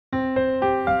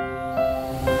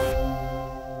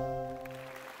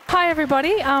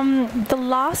everybody. The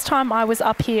last time I was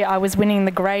up here, I was winning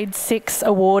the grade 6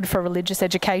 award for religious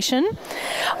education.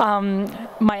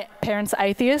 My parents are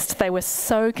atheists. They were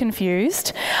so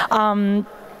confused.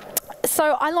 So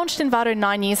I launched Envato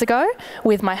 9 years ago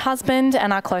with my husband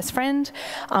and our close friend.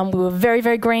 We were very,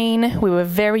 very green, we were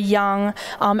very young,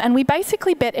 and we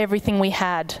basically bet everything we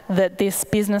had that this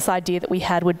business idea that we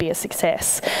had would be a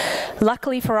success.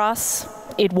 Luckily for us,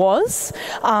 it was,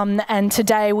 and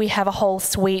today we have a whole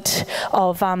suite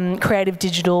of creative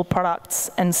digital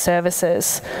products and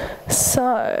services.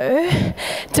 So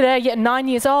today, yeah, 9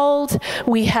 years old,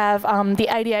 we have the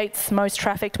 88th most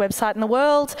trafficked website in the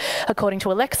world, according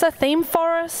to Alexa, Theme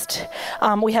Forest.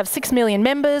 We have 6 million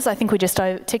members. I think we just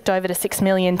ticked over to 6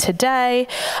 million today.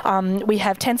 We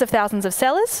have tens of thousands of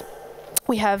sellers.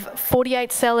 We have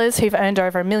 48 sellers who've earned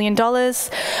over $1 million.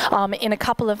 In a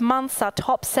couple of months, our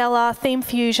top seller, Theme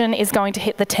Fusion, is going to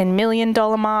hit the $10 million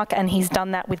mark, and he's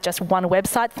done that with just one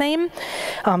website theme.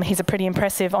 He's a pretty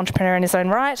impressive entrepreneur in his own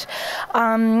right.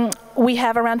 We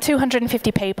have around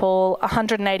 250 people,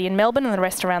 180 in Melbourne and the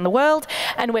rest around the world,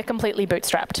 and we're completely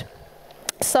bootstrapped.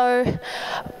 So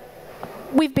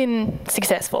we've been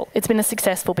successful. It's been a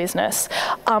successful business.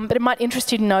 But it might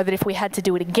interest you to know that if we had to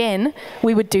do it again,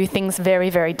 we would do things very,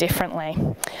 very differently.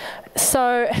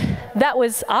 So that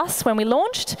was us when we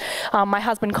launched. My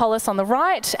husband Collis on the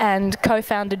right and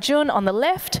co-founder Jun on the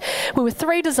left. We were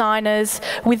 3 designers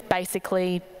with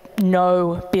basically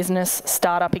no business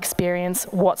startup experience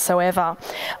whatsoever.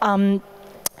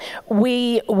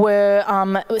 We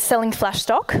were selling Flash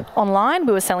stock online.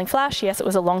 We were selling Flash. Yes, it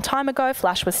was a long time ago.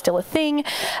 Flash was still a thing.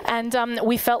 And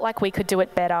we felt like we could do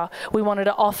it better. We wanted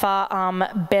to offer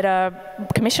better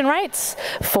commission rates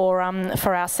for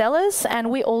our sellers.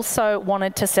 And we also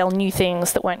wanted to sell new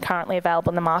things that weren't currently available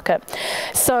in the market.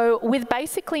 So with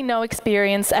basically no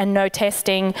experience and no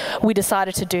testing, we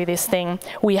decided to do this thing.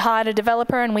 We hired a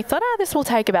developer and we thought, oh, this will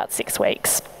take about 6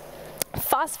 weeks.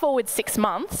 Fast forward 6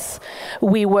 months,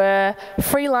 we were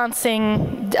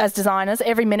freelancing as designers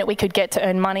every minute we could get to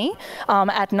earn money.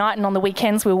 At night and on the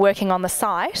weekends, we were working on the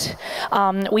site.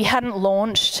 We hadn't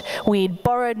launched. We'd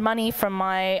borrowed money from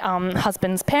my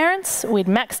husband's parents. We'd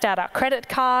maxed out our credit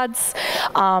cards.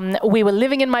 We were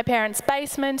living in my parents'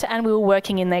 basement, and we were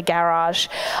working in their garage.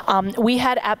 We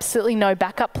had absolutely no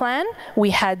backup plan.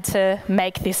 We had to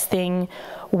make this thing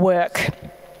work.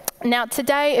 Now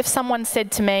today, if someone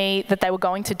said to me that they were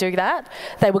going to do that,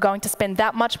 they were going to spend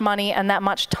that much money and that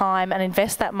much time and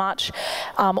invest that much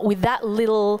with that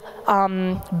little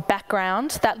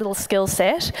background, that little skill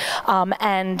set,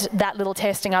 and that little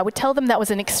testing, I would tell them that was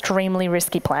an extremely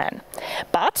risky plan.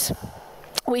 But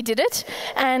we did it,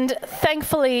 and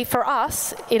thankfully for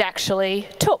us, it actually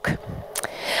took.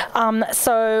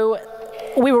 So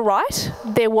we were right.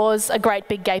 There was a great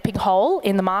big gaping hole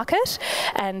in the market,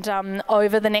 and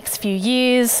over the next few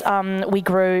years, we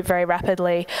grew very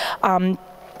rapidly.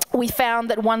 We found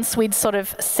that once we'd sort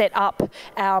of set up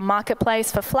our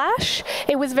marketplace for Flash,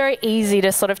 it was very easy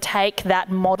to sort of take that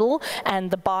model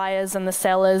and the buyers and the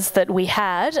sellers that we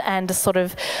had and to sort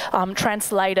of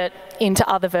translate it into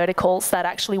other verticals. That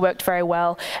actually worked very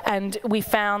well. And we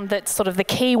found that sort of the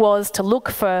key was to look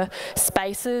for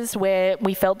spaces where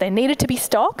we felt there needed to be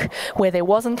stock, where there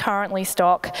wasn't currently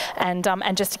stock, and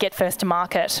just to get first to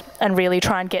market and really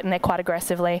try and get in there quite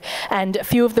aggressively. And a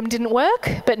few of them didn't work,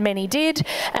 but many did.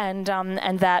 And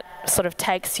that sort of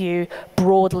takes you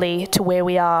broadly to where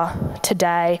we are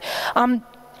today.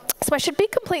 So I should be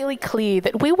completely clear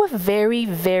that we were very,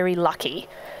 very lucky.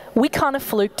 We kind of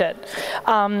fluked it.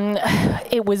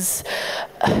 It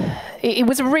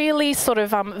was really sort of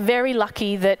very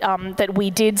lucky that that we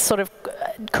did sort of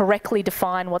correctly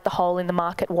define what the hole in the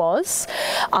market was,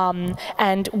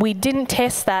 and we didn't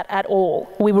test that at all.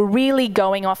 We were really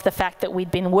going off the fact that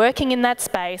we'd been working in that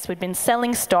space, we'd been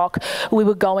selling stock, we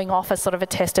were going off a sort of a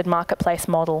tested marketplace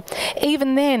model.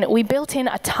 Even then, we built in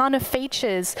a ton of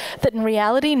features that in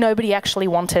reality nobody actually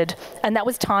wanted, and that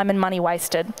was time and money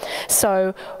wasted.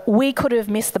 So we could have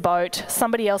missed the boat,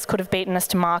 somebody else could have beaten us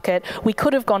to market, we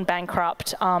could have gone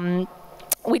bankrupt.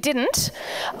 We didn't,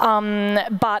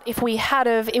 but if we had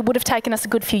have, it would have taken us a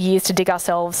good few years to dig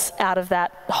ourselves out of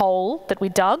that hole that we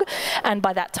dug, and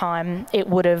by that time it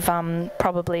would have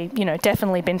probably, you know,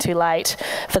 definitely been too late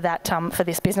for that for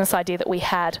this business idea that we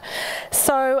had.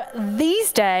 So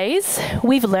these days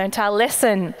we've learnt our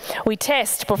lesson. We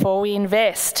test before we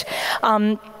invest.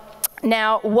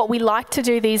 Now, what we like to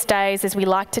do these days is we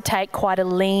like to take quite a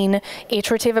lean,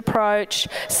 iterative approach.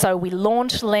 So we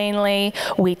launch leanly,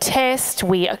 we test,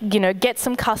 we get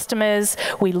some customers,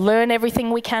 we learn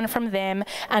everything we can from them,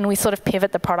 and we sort of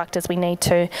pivot the product as we need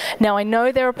to. Now, I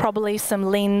know there are probably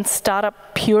some lean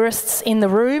startup purists in the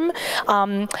room.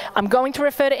 I'm going to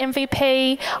refer to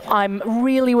MVP. I'm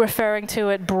really referring to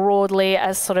it broadly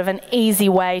as sort of an easy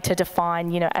way to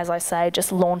define, as I say,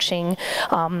 just launching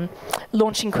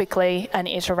quickly and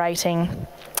iterating.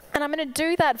 And I'm going to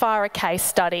do that via a case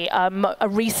study, a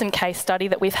recent case study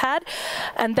that we've had,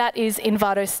 and that is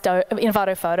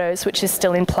Envato Photos, which is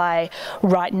still in play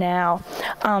right now.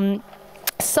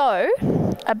 So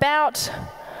about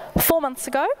 4 months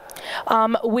ago,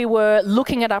 we were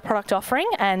looking at our product offering,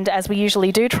 and as we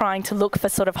usually do, trying to look for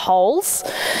sort of holes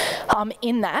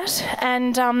in that.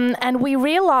 And we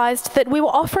realised that we were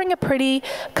offering a pretty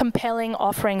compelling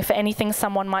offering for anything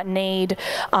someone might need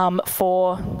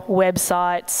for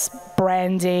websites,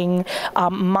 branding,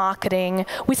 marketing.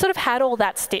 We sort of had all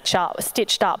that stitched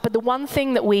up. But the one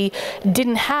thing that we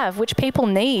didn't have, which people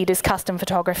need, is custom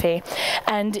photography.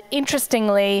 And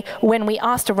interestingly, when we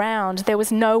asked around, there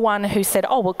was no one who said,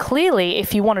 oh, well, clearly,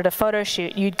 if you wanted a photo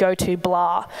shoot, you'd go to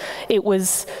blah. It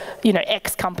was,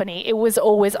 X company. It was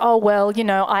always, oh, well,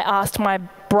 I asked my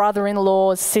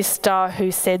brother-in-law's sister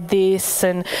who said this,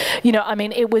 and, I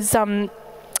mean, it was,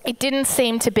 it didn't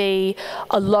seem to be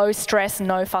a low-stress,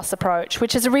 no-fuss approach,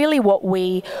 which is really what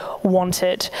we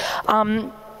wanted.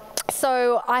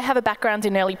 So I have a background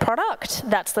in early product.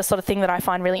 That's the sort of thing that I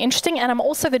find really interesting. And I'm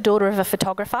also the daughter of a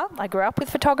photographer. I grew up with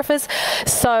photographers.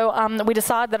 So we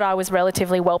decided that I was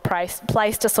relatively well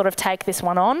placed to sort of take this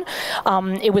one on.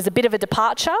 It was a bit of a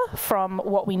departure from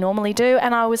what we normally do.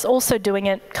 And I was also doing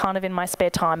it kind of in my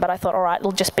spare time. But I thought, all right,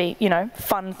 it'll just be,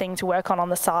 fun thing to work on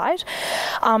the side.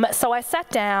 So I sat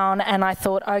down and I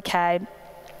thought, okay,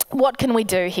 what can we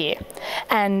do here?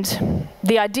 And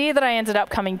the idea that I ended up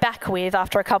coming back with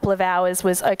after a couple of hours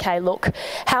was, okay, look,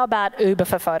 how about Uber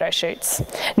for photo shoots?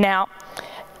 Now,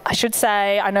 I should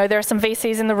say, I know there are some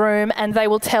VCs in the room, and they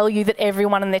will tell you that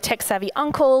everyone and their tech-savvy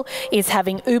uncle is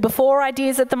having Uber for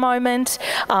ideas at the moment.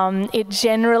 It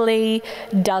generally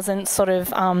doesn't sort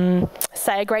of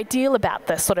say a great deal about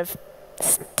the sort of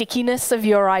stickiness of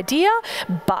your idea,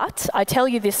 but I tell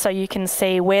you this so you can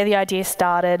see where the idea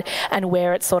started and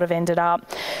where it sort of ended up.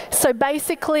 So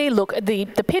basically, look, the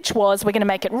pitch was we're going to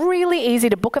make it really easy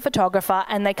to book a photographer,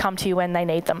 and they come to you when they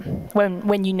need them,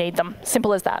 when you need them.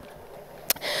 Simple as that.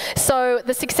 So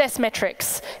the success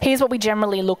metrics, here's what we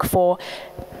generally look for.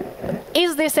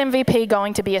 Is this MVP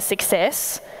going to be a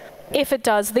success? If it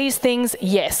does these things,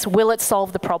 yes. Will it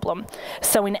solve the problem?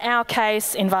 So in our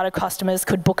case, Envato customers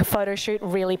could book a photo shoot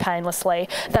really painlessly.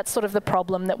 That's sort of the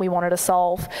problem that we wanted to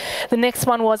solve. The next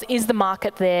one was, is the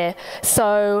market there?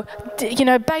 So,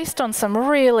 based on some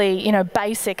really,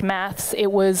 basic maths,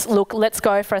 it was, look, let's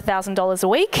go for $1,000 a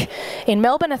week in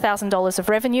Melbourne, $1,000 of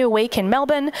revenue a week in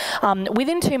Melbourne,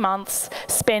 within 2 months,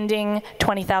 spending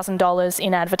 $20,000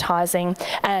 in advertising.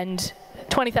 And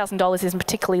 $20,000 isn't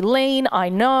particularly lean, I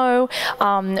know,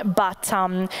 but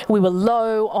we were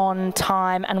low on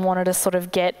time and wanted to sort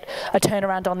of get a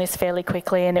turnaround on this fairly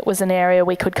quickly, and it was an area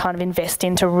we could kind of invest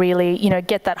in to really,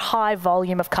 get that high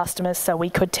volume of customers so we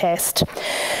could test.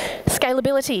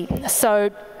 Scalability. So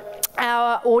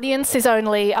our audience is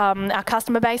only, our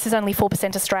customer base is only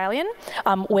 4% Australian.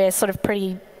 We're sort of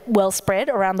pretty well spread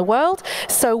around the world,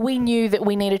 so we knew that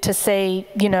we needed to see,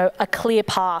 a clear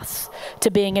path to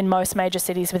being in most major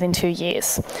cities within 2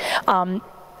 years.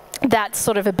 That's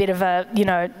sort of a bit of a,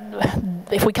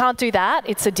 if we can't do that,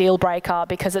 it's a deal breaker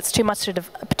because it's too much of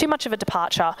a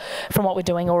departure from what we're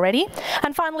doing already.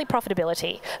 And finally,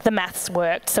 profitability. The maths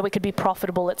worked, so we could be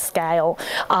profitable at scale.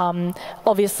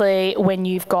 Obviously, when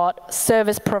you've got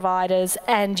service providers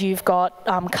and you've got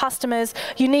customers,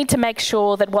 you need to make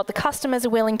sure that what the customers are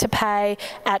willing to pay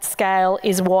at scale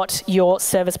is what your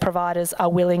service providers are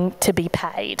willing to be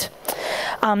paid.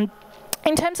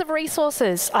 In terms of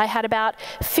resources, I had about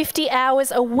 50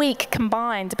 hours a week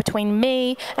combined between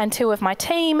me and 2 of my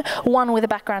team, one with a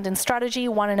background in strategy,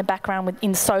 one in a background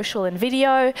in social and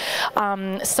video.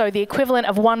 So the equivalent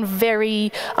of one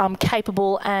very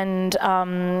capable and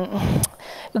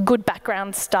good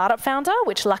background startup founder,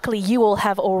 which luckily you all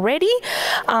have already.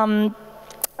 And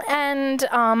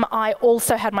I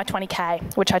also had my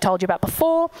 20K, which I told you about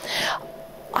before.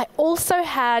 I also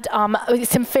had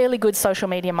some fairly good social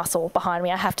media muscle behind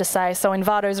me, I have to say. So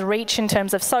Envato's reach in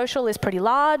terms of social is pretty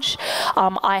large.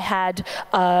 I had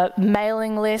a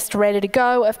mailing list ready to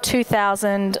go of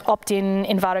 2,000 opt-in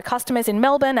Envato customers in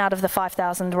Melbourne out of the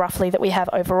 5,000 roughly that we have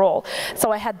overall.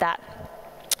 So I had that.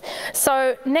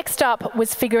 So next up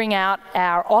was figuring out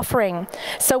our offering.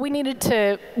 So we needed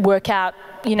to work out,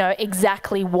 you know,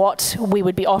 exactly what we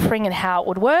would be offering and how it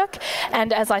would work.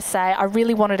 And as I say, I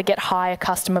really wanted to get higher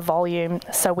customer volume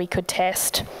so we could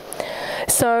test.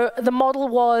 So the model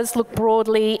was, look,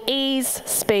 broadly, ease,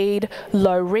 speed,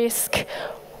 low risk,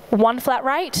 one flat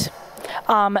rate.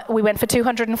 We went for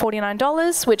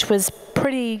 $249, which was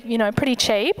pretty, you know, pretty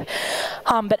cheap.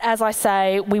 But as I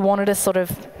say, we wanted to sort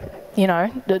of, you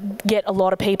know, get a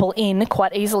lot of people in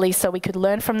quite easily so we could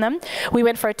learn from them. We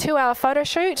went for a 2-hour photo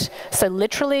shoot. So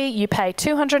literally you pay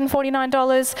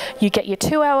 $249, you get your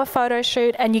 2-hour photo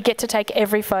shoot, and you get to take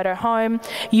every photo home,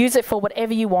 use it for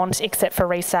whatever you want except for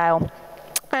resale.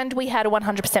 And we had a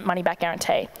 100% money back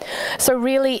guarantee. So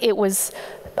really it was,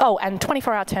 oh, and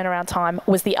 24-hour turnaround time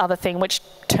was the other thing, which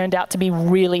turned out to be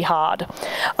really hard.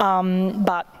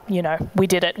 But, you know, we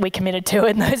did it. We committed to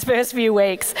it in those first few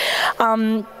weeks.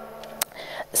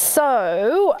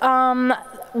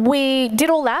 We did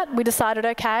all that. We decided,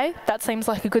 okay, that seems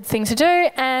like a good thing to do,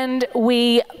 and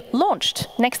we launched.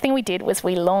 Next thing we did was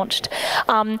we launched.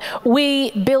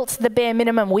 We built the bare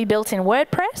minimum. We built in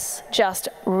WordPress just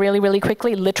really, really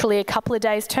quickly, literally a couple of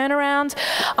days turnaround.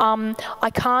 I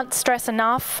can't stress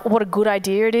enough what a good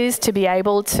idea it is to be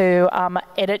able to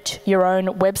edit your own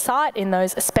website in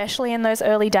those, especially in those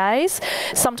early days.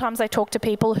 Sometimes I talk to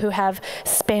people who have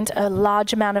spent a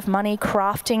large amount of money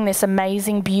crafting this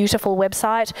amazing, beautiful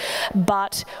website,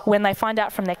 but when they find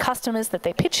out from their customers that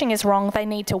their pitching is wrong, they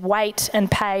need to wait and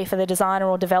pay for the designer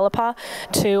or developer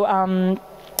to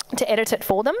edit it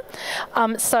for them.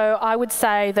 So I would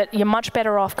say that you're much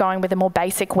better off going with a more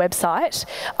basic website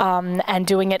and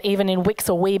doing it even in Wix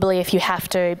or Weebly if you have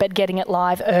to, but getting it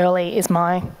live early is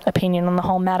my opinion on the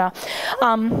whole matter.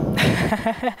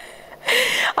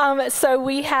 So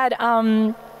we had,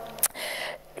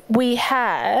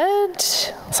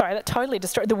 sorry, that totally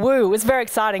distracted, the woo was very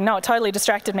exciting. No, it totally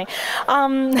distracted me.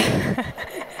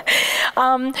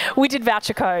 We did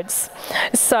voucher codes.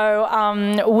 So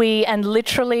and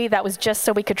literally that was just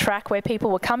so we could track where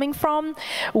people were coming from.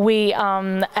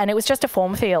 And it was just a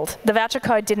form field. The voucher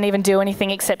code didn't even do anything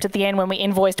except at the end when we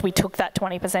invoiced, we took that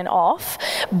 20% off.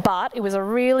 But it was a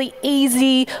really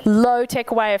easy,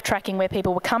 low-tech way of tracking where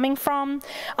people were coming from.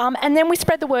 And then we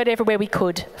spread the word everywhere we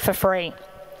could for free.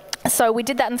 So we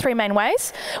did that in 3 main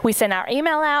ways. We sent our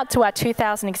email out to our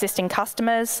 2,000 existing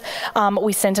customers.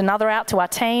 We sent another out to our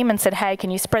team and said, hey,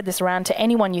 can you spread this around to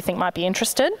anyone you think might be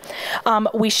interested?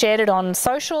 We shared it on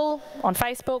social, on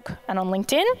Facebook, and on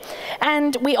LinkedIn.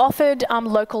 And we offered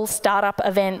local startup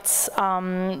events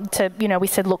we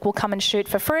said, look, we'll come and shoot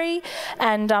for free,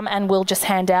 and we'll just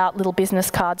hand out little business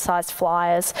card-sized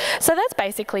flyers. So that's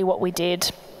basically what we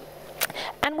did.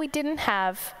 And we didn't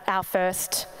have our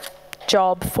first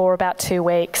job for about 2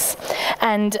 weeks,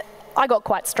 and I got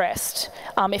quite stressed.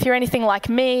 If you're anything like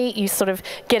me, you sort of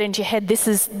get into your head, this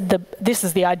is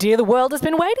the idea the world has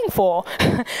been waiting for.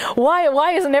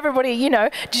 Why isn't everybody, you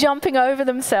know, jumping over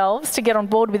themselves to get on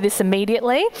board with this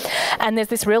immediately? And there's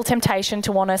this real temptation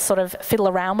to want to sort of fiddle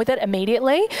around with it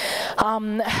immediately.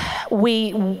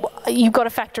 You've got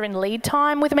to factor in lead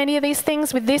time with many of these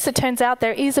things. With this, it turns out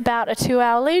there is about a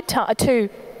 2-hour lead time, a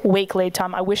 2-week lead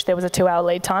time. I wish there was a 2-hour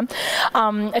lead time.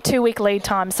 A 2-week lead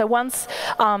time. So once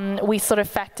we sort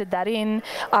of factored that in,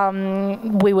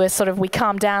 we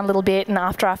calmed down a little bit, and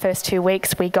after our first 2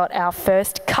 weeks, we got our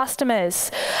first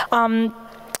customers.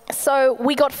 So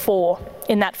we got 4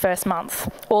 in that first month.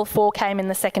 All 4 came in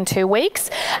the second 2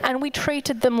 weeks, and we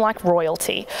treated them like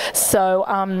royalty.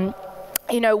 So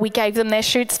you know, we gave them their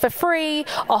shoots for free.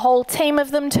 A whole team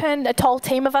of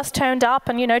us turned up,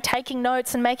 and, you know, taking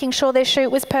notes and making sure their shoot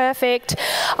was perfect.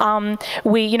 And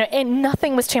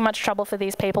nothing was too much trouble for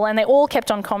these people, and they all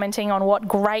kept on commenting on what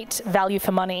great value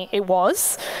for money it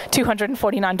was.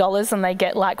 $249, and they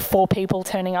get like 4 people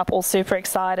turning up all super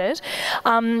excited.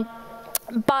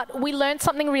 But we learned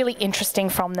something really interesting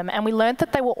from them, and we learned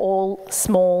that they were all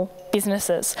small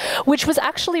businesses, which was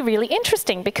actually really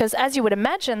interesting because, as you would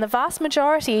imagine, the vast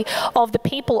majority of the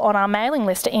people on our mailing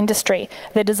list are industry.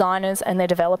 They're designers and they're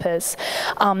developers.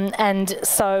 And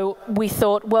so we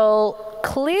thought, well,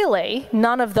 clearly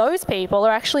none of those people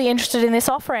are actually interested in this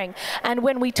offering. And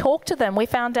when we talked to them, we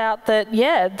found out that,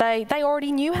 yeah, they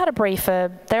already knew how to brief a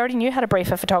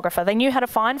photographer. They knew how to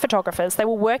find photographers. They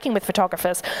were working with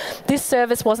photographers. This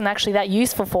service wasn't actually that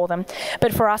useful for them.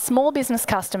 But for our small business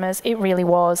customers, it really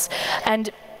was. And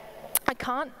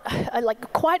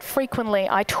quite frequently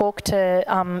I talk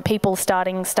to people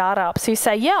starting startups who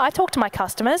say, yeah, I talk to my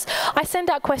customers. I send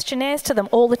out questionnaires to them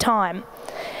all the time.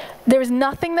 There is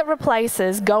nothing that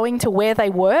replaces going to where they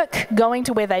work, going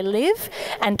to where they live,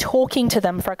 and talking to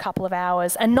them for a couple of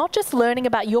hours, and not just learning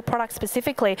about your product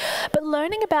specifically, but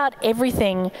learning about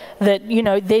everything that, you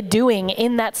know, they're doing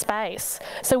in that space.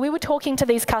 So we were talking to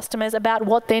these customers about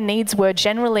what their needs were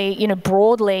generally, you know,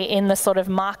 broadly in the sort of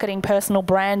marketing, personal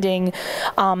branding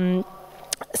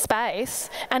space,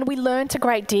 and we learned a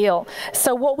great deal.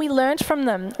 So what we learned from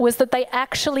them was that they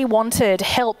actually wanted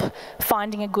help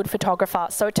finding a good photographer.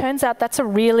 So it turns out that's a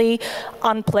really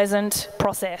unpleasant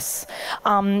process.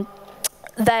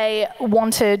 They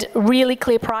wanted really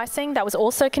clear pricing. That was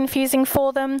also confusing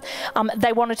for them.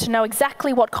 They wanted to know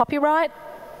exactly what copyright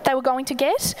they were going to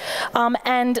get,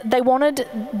 and they wanted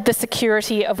the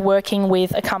security of working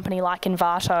with a company like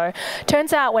Envato.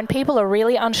 Turns out when people are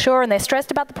really unsure and they're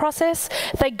stressed about the process,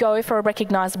 they go for a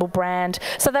recognizable brand.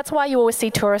 So that's why you always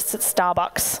see tourists at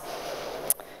Starbucks.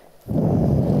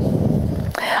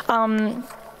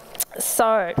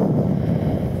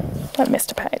 I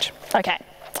missed a page. Okay.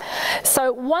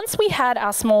 So once we had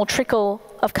our small trickle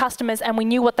of customers and we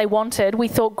knew what they wanted, we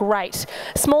thought, great,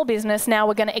 small business, now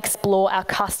we're going to explore our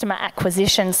customer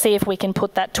acquisition, see if we can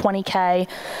put that 20K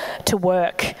to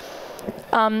work.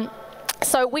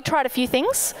 So we tried a few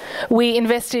things. We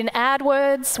invested in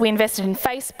AdWords, we invested in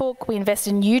Facebook, we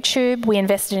invested in YouTube, we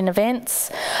invested in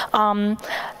events,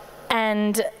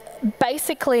 and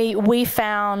basically, we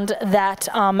found that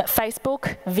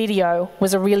Facebook video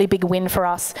was a really big win for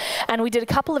us. And we did a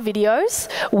couple of videos.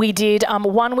 We did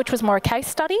one which was more a case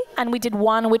study, and we did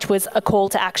one which was a call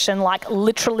to action, like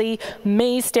literally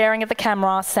me staring at the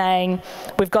camera saying,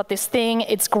 we've got this thing,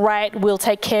 it's great, we'll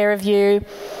take care of you,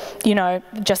 you know,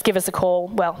 just give us a call.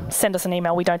 Well, send us an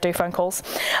email, we don't do phone calls.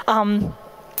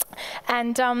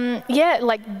 Yeah,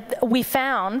 like we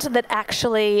found that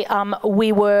actually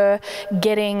we were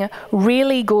getting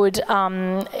really good,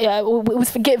 it was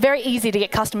very easy to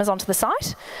get customers onto the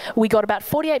site. We got about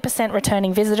 48%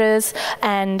 returning visitors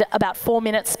and about 4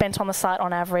 minutes spent on the site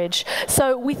on average.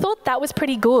 So we thought that was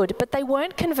pretty good, but they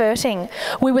weren't converting.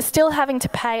 We were still having to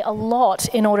pay a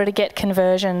lot in order to get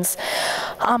conversions.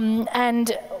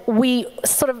 And we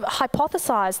sort of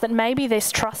hypothesized that maybe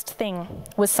this trust thing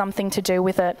was something to do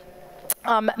with it.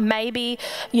 Maybe,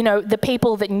 you know, the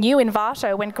people that knew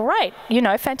Envato went, great, you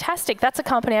know, fantastic, that's a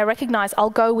company I recognize, I'll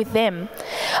go with them.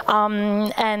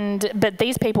 But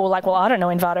these people were like, well, I don't know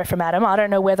Envato from Adam, I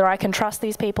don't know whether I can trust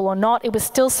these people or not. It was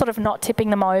still sort of not tipping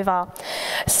them over.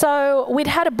 So we'd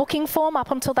had a booking form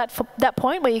up until that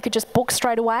point where you could just book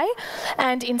straight away,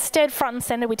 and instead, front and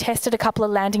center, we tested a couple of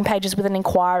landing pages with an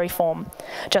inquiry form.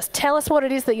 Just tell us what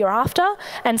it is that you're after,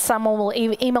 and someone will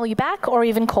email you back or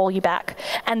even call you back.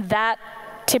 And that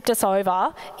tipped us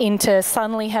over into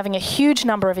suddenly having a huge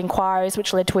number of inquiries,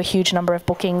 which led to a huge number of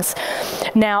bookings.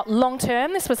 Now, long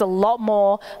term, this was a lot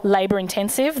more labor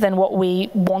intensive than what we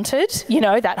wanted. You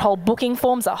know, that whole booking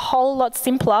form's a whole lot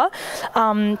simpler.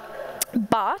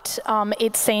 But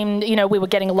it seemed, you know, we were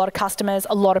getting a lot of customers,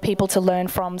 a lot of people to learn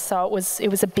from, so it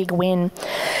was a big win.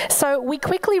 So we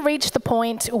quickly reached the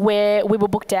point where we were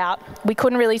booked out. We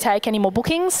couldn't really take any more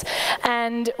bookings,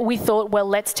 and we thought, well,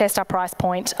 let's test our price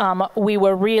point. We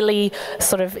were really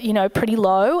sort of, you know, pretty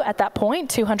low at that point,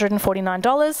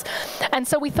 $249. And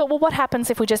so we thought, well, what happens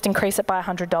if we just increase it by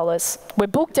 $100? We're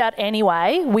booked out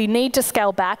anyway. We need to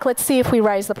scale back. Let's see if we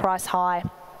raise the price high.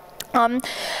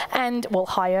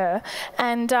 Higher.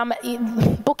 And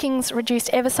bookings reduced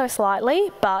ever so slightly,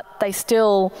 but they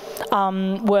still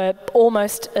were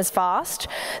almost as fast.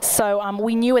 So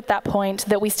we knew at that point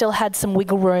that we still had some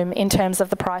wiggle room in terms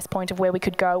of the price point of where we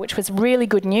could go, which was really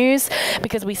good news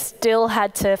because we still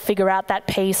had to figure out that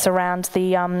piece around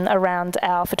the around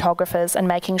our photographers and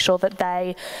making sure that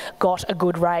they got a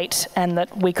good rate and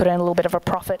that we could earn a little bit of a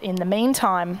profit in the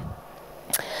meantime.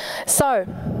 So,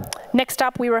 next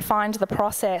up, we refined the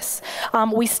process.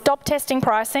 We stopped testing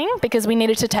pricing because we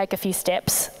needed to take a few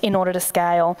steps in order to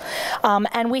scale.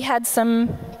 And we had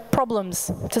some problems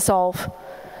to solve.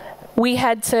 We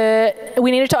needed to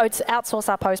outsource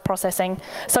our post-processing.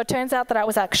 So it turns out that it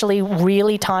was actually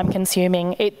really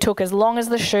time-consuming. It took as long as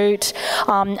the shoot,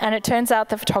 and it turns out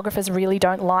the photographers really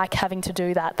don't like having to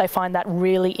do that. They find that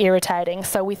really irritating.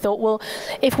 So we thought, well,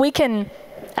 if we can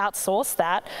outsource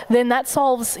that, then that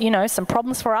solves, you know, some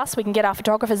problems for us. We can get our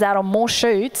photographers out on more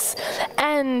shoots,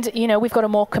 and, you know, we've got a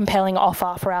more compelling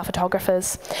offer for our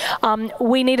photographers.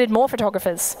 We needed more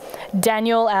photographers.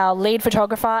 Daniel, our lead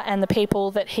photographer, and the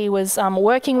people that he was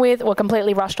working with were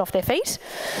completely rushed off their feet.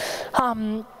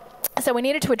 So we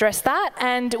needed to address that,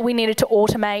 and we needed to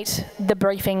automate the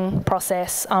briefing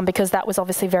process because that was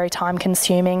obviously very time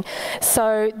consuming.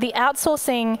 So the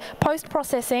outsourcing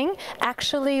post-processing,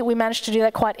 actually we managed to do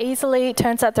that quite easily. It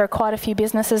turns out there are quite a few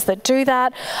businesses that do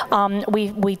that.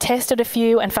 We tested a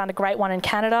few and found a great one in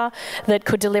Canada that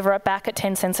could deliver it back at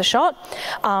 10 cents a shot.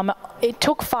 It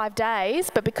took 5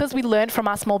 days, but because we learned from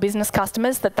our small business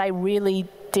customers that they really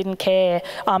didn't care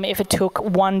if it took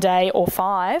 1 day or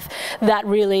 5, that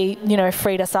really,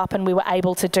 freed us up, and we were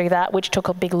able to do that, which took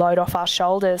a big load off our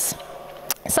shoulders.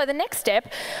 So the next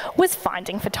step was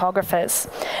finding photographers.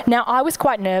 Now, I was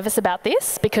quite nervous about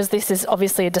this because this is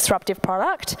obviously a disruptive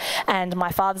product, and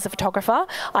my father's a photographer.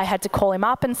 I had to call him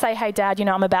up and say, hey, Dad,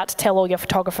 I'm about to tell all your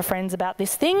photographer friends about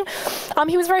this thing.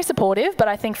 He was very supportive, but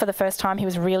I think for the first time he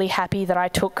was really happy that I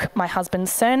took my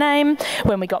husband's surname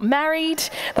when we got married,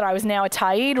 that I was now a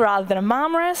Taid rather than a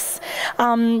Marmaris.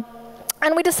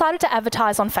 And we decided to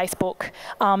advertise on Facebook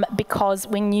because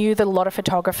we knew that a lot of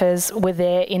photographers were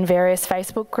there in various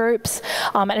Facebook groups,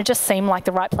 and it just seemed like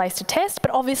the right place to test.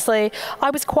 But obviously, I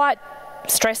was quite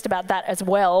stressed about that as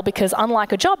well, because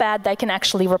unlike a job ad, they can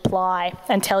actually reply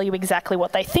and tell you exactly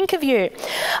what they think of you.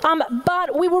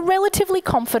 But we were relatively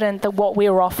confident that what we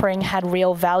were offering had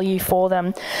real value for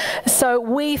them. So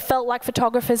we felt like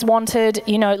photographers wanted,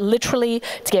 literally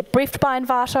to get briefed by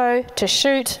Envato, to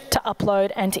shoot, to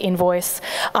upload, and to invoice.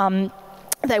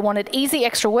 They wanted easy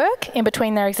extra work in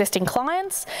between their existing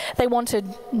clients. They wanted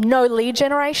no lead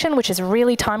generation, which is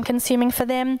really time consuming for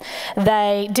them.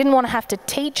 They didn't want to have to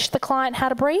teach the client how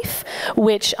to brief,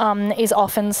 which is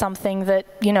often something that,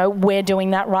 we're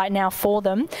doing that right now for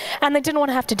them. And they didn't want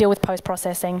to have to deal with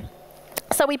post-processing.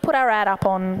 So we put our ad up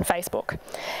on Facebook.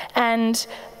 And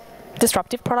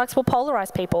disruptive products will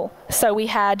polarize people. So we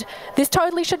had, this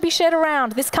totally should be shared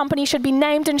around. This company should be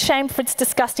named and shamed for its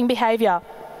disgusting behavior.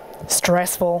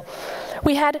 Stressful.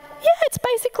 We had, it's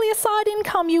basically a side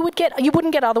income you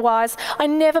wouldn't get otherwise. I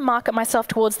never market myself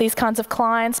towards these kinds of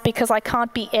clients because I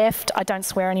can't be effed. I don't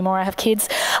swear anymore, I have kids.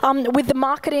 With the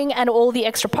marketing and all the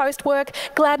extra post work,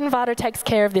 glad Envato takes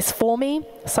care of this for me.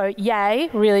 So yay,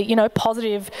 really,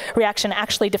 positive reaction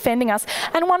actually defending us.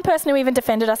 And one person who even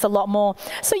defended us a lot more.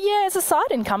 So yeah, as a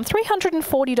side income,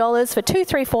 $340 for 2,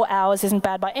 3, 4 hours isn't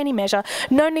bad by any measure.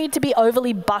 No need to be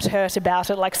overly butthurt about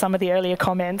it like some of the earlier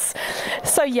comments.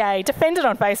 So yay, defended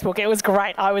on Facebook. It was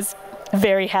great. I was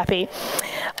very happy.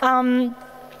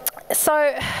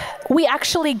 So we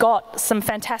actually got some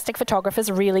fantastic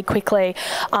photographers really quickly.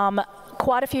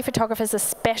 Quite a few photographers,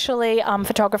 especially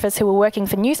photographers who were working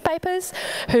for newspapers,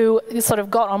 who sort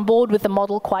of got on board with the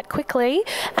model quite quickly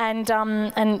and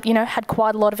had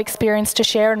quite a lot of experience to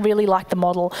share and really liked the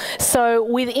model. So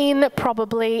within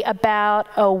probably about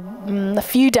a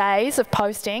few days of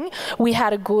posting, we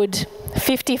had a good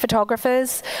 50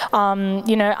 photographers.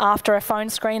 After a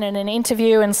phone screen and an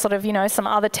interview and sort of some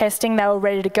other testing, they were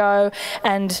ready to go,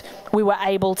 and we were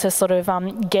able to sort of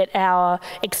get our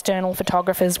external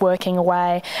photographers working away.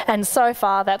 And so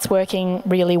far, that's working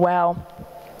really well.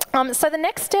 So the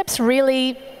next step's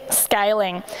really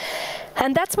scaling.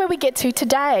 And that's where we get to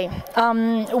today.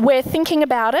 We're thinking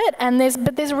about it,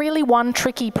 but there's really one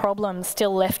tricky problem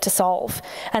still left to solve,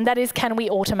 and that is, can we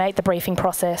automate the briefing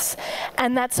process?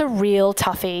 And that's a real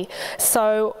toughie.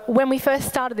 So when we first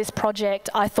started this project,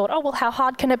 I thought, oh, well, how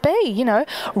hard can it be?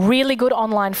 Really good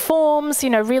online forms,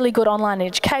 really good online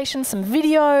education, some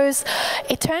videos.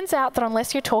 It turns out that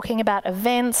unless you're talking about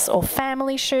events or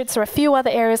family shoots or a few other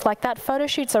areas like that, photo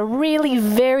shoots are really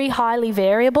very highly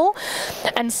variable.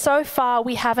 And so far,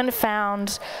 we haven't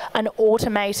found an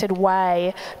automated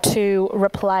way to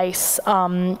replace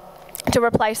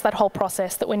that whole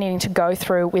process that we're needing to go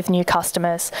through with new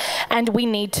customers. And we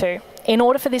need to. In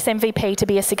order for this MVP to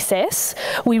be a success,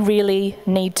 we really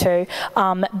need to,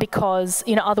 because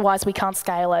otherwise we can't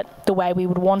scale it the way we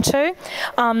would want to.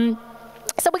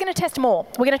 So we're going to test more.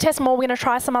 We're going to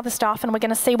try some other stuff, and we're going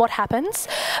to see what happens.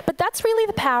 But that's really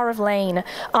the power of lean.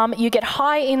 You get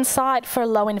high insight for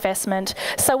low investment.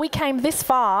 So we came this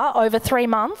far over 3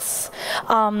 months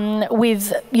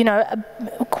with,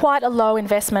 quite a low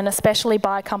investment, especially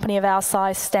by a company of our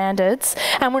size standards.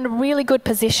 And we're in a really good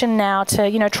position now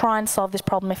to, try and solve this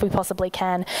problem if we possibly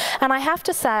can. And I have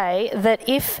to say that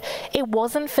if it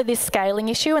wasn't for this scaling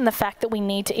issue and the fact that we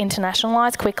need to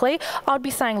internationalize quickly, I'd be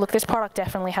saying, look, this product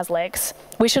definitely has legs.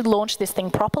 We should launch this thing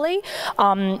properly.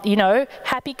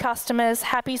 Happy customers,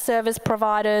 happy service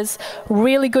providers,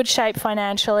 really good shape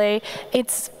financially.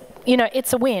 It's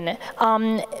a win.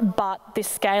 But this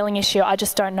scaling issue, I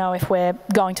just don't know if we're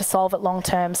going to solve it long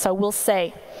term. So we'll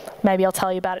see. Maybe I'll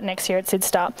tell you about it next year at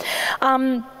SydStart.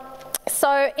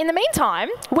 So in the meantime,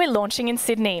 we're launching in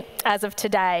Sydney as of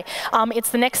today.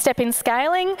 It's the next step in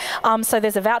scaling. So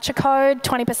there's a voucher code,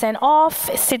 20% off,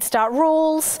 SydStart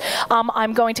rules.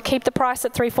 I'm going to keep the price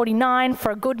at $349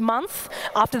 for a good month.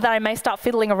 After that, I may start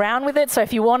fiddling around with it. So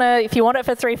if you want it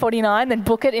for $349, then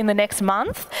book it in the next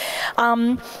month.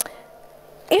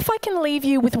 If I can leave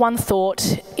you with one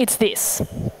thought, it's this.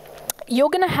 You're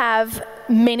going to have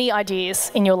many ideas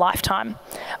in your lifetime.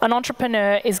 An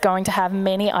entrepreneur is going to have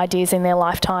many ideas in their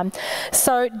lifetime.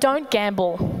 So don't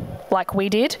gamble like we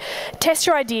did. Test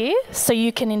your idea so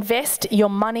you can invest your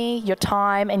money, your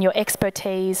time, and your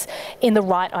expertise in the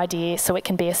right idea so it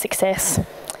can be a success.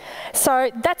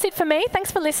 So that's it for me.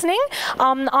 Thanks for listening.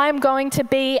 I'm going to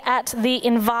be at the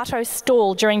Envato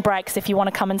stall during breaks if you want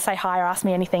to come and say hi or ask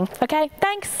me anything. Okay,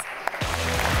 thanks.